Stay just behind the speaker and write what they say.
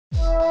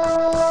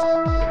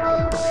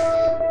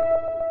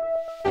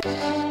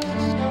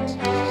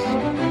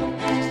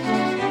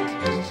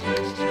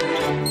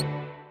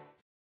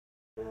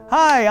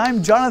Hi,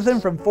 I'm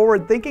Jonathan from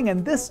Forward Thinking,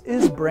 and this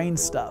is Brain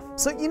Stuff.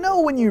 So you know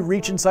when you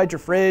reach inside your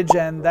fridge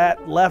and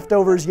that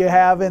leftovers you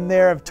have in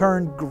there have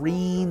turned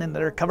green and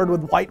they're covered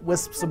with white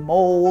wisps of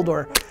mold,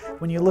 or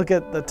when you look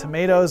at the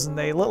tomatoes and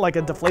they look like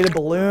a deflated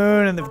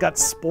balloon and they've got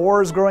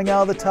spores growing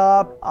out of the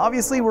top?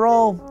 Obviously we're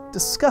all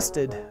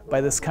disgusted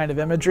by this kind of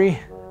imagery.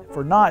 If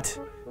we're not,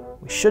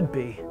 we should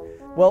be.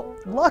 Well,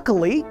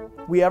 luckily,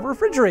 we have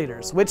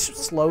refrigerators, which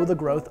slow the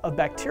growth of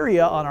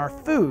bacteria on our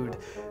food.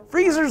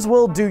 Freezers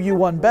will do you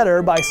one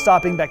better by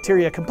stopping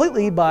bacteria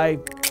completely by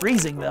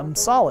freezing them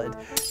solid.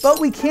 But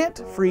we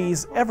can't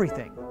freeze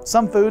everything.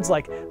 Some foods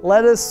like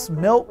lettuce,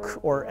 milk,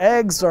 or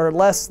eggs are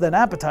less than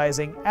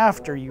appetizing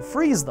after you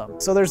freeze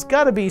them. So there's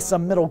got to be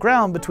some middle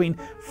ground between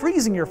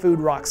freezing your food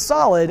rock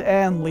solid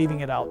and leaving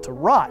it out to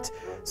rot.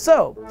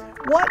 So,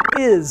 what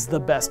is the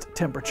best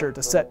temperature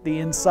to set the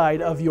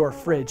inside of your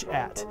fridge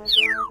at?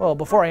 Well,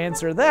 before I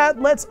answer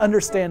that, let's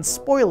understand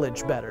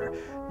spoilage better.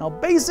 Now,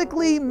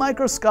 basically,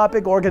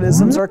 microscopic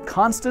organisms are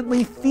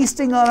constantly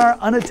feasting on our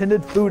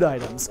unattended food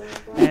items,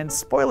 and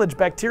spoilage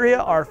bacteria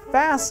are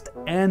fast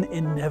and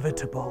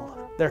inevitable.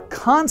 They're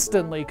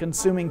constantly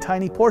consuming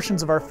tiny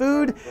portions of our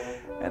food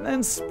and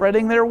then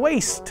spreading their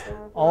waste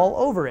all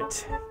over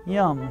it.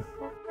 Yum.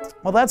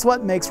 Well, that's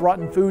what makes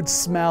rotten food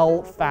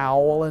smell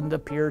foul and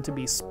appear to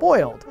be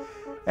spoiled.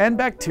 And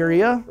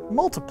bacteria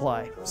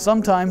multiply,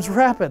 sometimes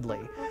rapidly.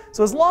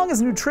 So as long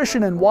as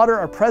nutrition and water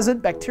are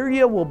present,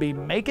 bacteria will be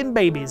making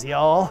babies,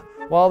 y'all.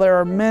 While there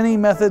are many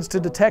methods to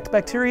detect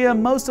bacteria,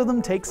 most of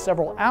them take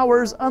several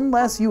hours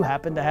unless you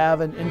happen to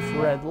have an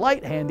infrared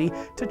light handy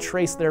to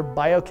trace their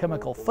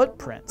biochemical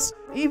footprints.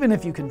 Even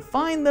if you can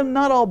find them,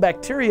 not all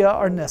bacteria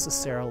are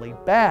necessarily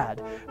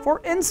bad.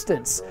 For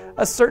instance,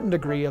 a certain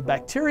degree of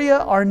bacteria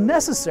are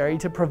necessary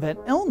to prevent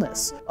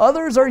illness.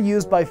 Others are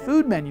used by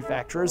food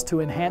manufacturers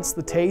to enhance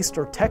the taste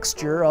or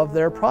texture of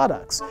their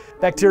products.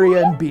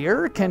 Bacteria in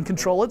beer can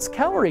control its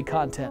calorie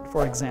content,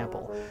 for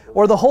example.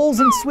 Or the holes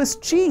in Swiss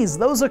cheese.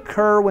 Those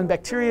occur when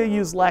bacteria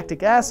use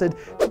lactic acid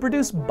to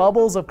produce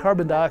bubbles of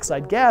carbon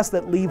dioxide gas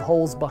that leave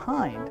holes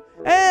behind.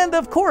 And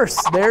of course,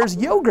 there's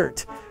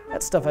yogurt.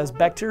 That stuff has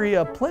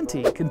bacteria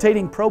aplenty,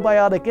 containing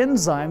probiotic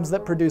enzymes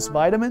that produce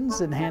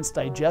vitamins, enhance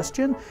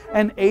digestion,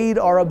 and aid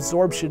our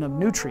absorption of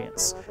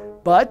nutrients.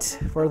 But,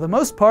 for the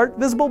most part,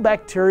 visible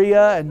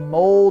bacteria and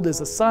mold is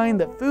a sign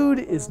that food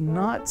is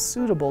not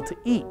suitable to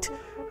eat.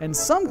 And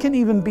some can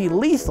even be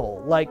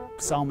lethal, like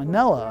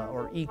Salmonella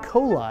or E.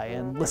 coli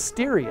and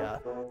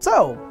Listeria.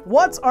 So,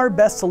 what's our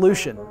best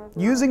solution?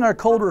 Using our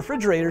cold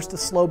refrigerators to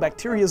slow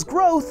bacteria's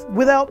growth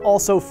without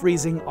also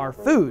freezing our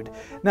food.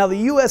 Now, the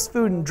U.S.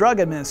 Food and Drug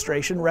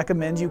Administration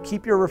recommends you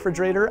keep your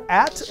refrigerator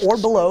at or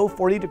below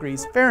 40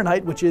 degrees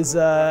Fahrenheit, which is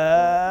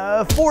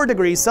 4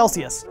 degrees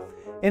Celsius.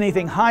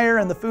 Anything higher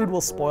and the food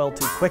will spoil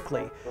too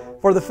quickly.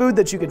 For the food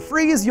that you can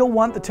freeze, you'll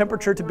want the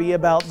temperature to be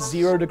about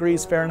 0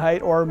 degrees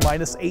Fahrenheit or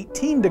minus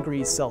 18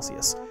 degrees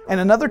Celsius. And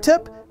another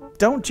tip,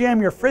 don't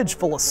jam your fridge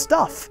full of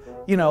stuff.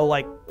 You know,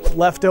 like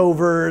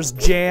leftovers,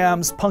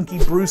 jams, Punky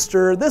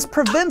Brewster. This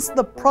prevents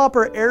the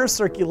proper air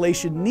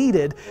circulation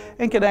needed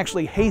and can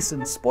actually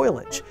hasten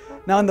spoilage.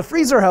 Now in the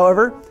freezer,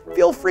 however,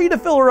 feel free to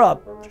fill her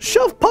up.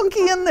 Shove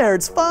Punky in there,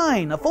 it's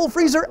fine. A full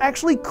freezer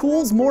actually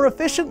cools more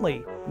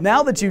efficiently.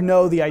 Now that you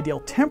know the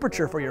ideal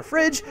temperature for your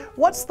fridge,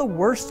 what's the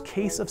worst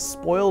case of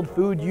spoiled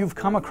food you've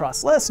come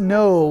across? Let us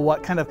know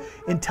what kind of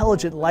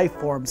intelligent life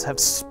forms have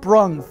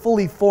sprung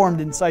fully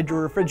formed inside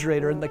your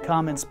refrigerator in the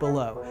comments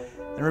below.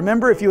 And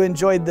remember, if you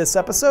enjoyed this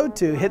episode,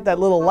 to hit that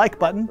little like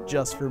button,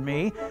 just for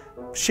me.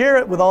 Share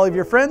it with all of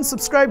your friends,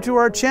 subscribe to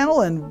our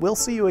channel, and we'll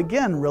see you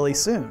again really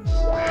soon.